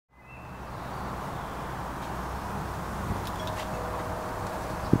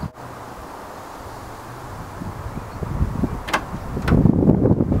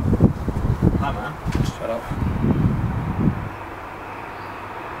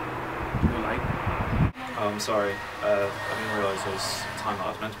Oh, I'm sorry. I didn't realise there was time that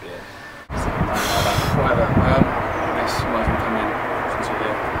I was meant to be here. Whatever. I guess you might as well come in since you're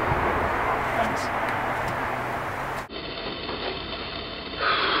here. Thanks.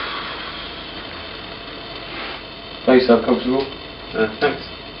 Make yourself comfortable. Thanks.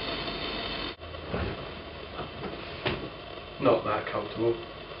 Not that comfortable.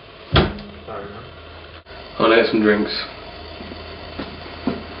 Fair enough. I'll get some drinks.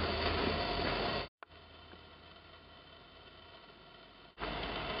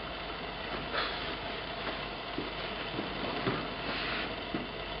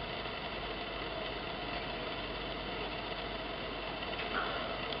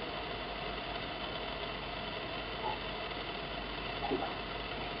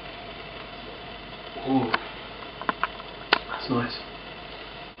 Ooh, that's nice.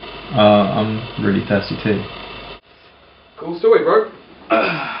 I'm really thirsty too. Cool story, bro.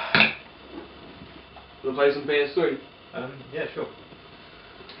 Wanna play some PS3? Yeah, sure.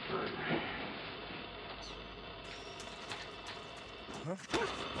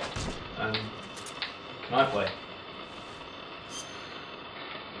 Can I play?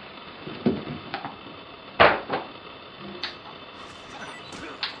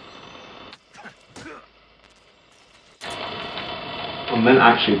 I meant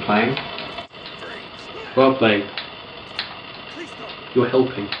actually playing. Well played. You're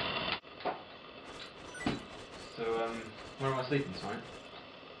helping. So, where am I sleeping tonight?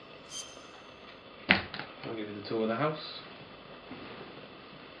 I'll give you the tour of the house.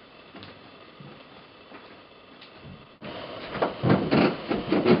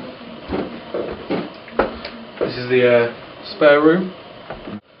 This is the spare room.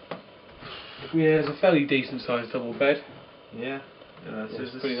 Yeah, it's a fairly decent sized double bed. Yeah.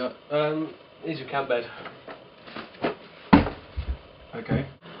 It's pretty nice. Here's your camp bed. Okay.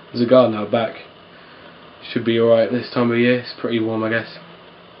 There's a garden out back. Should be alright this time of year. It's pretty warm, I guess.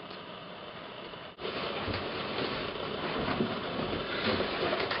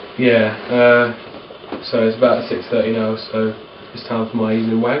 Yeah, so it's about 6:30 now, so it's time for my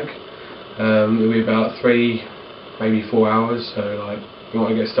evening wank. It'll be about 3, maybe 4 hours, so like, you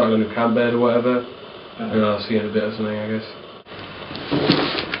want to get started on your camp bed or whatever, and I'll see you in a bit or something, I guess.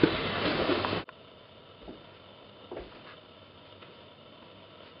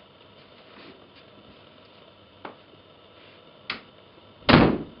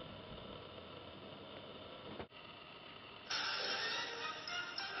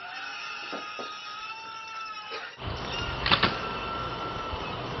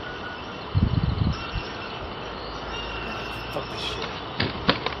 Fuck this shit.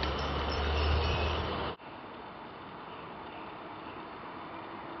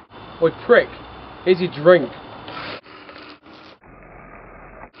 Oi prick, here's your drink.